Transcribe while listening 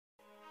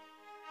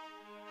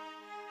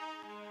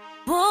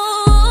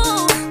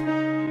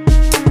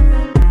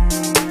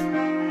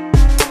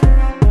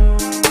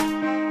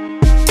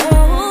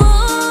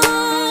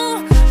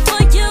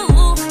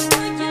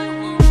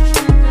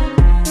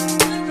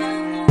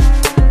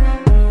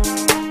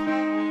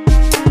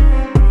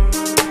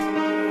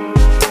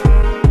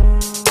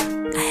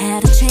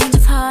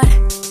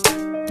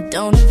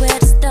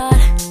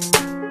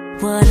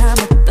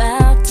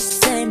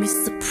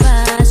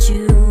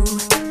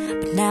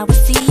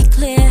you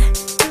clear.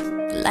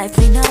 Life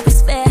ain't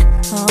always fair.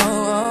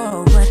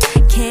 Oh, what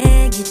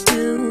can you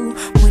do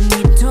when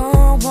you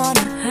don't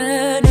wanna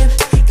hurt him?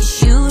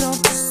 'Cause you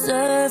don't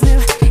deserve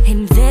him,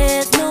 and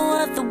there's no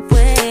other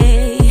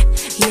way.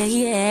 Yeah,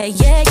 yeah,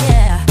 yeah,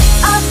 yeah.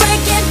 I'm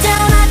breaking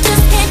down, I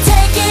just can't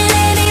take it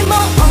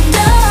anymore. Oh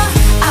no,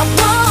 I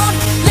won't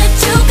let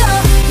you go.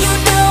 You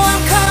know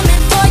I'm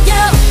coming for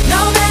you.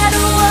 No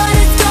matter what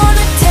it's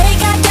gonna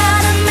take, I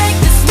gotta make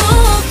this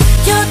move.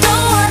 You're the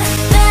one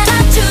that I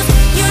choose.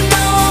 You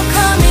know I'm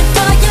coming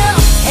for you,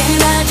 and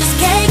I just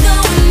can't go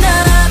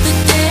another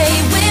day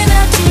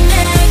without you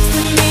next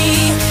to me.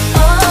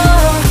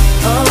 Oh,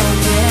 oh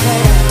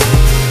yeah.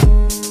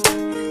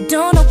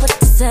 Don't know what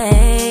to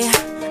say,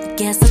 I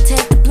guess I'll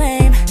take the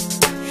blame.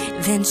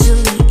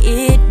 Eventually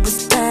it was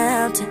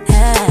bound to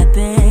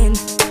happen.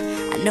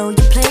 I know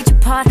you played your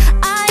part,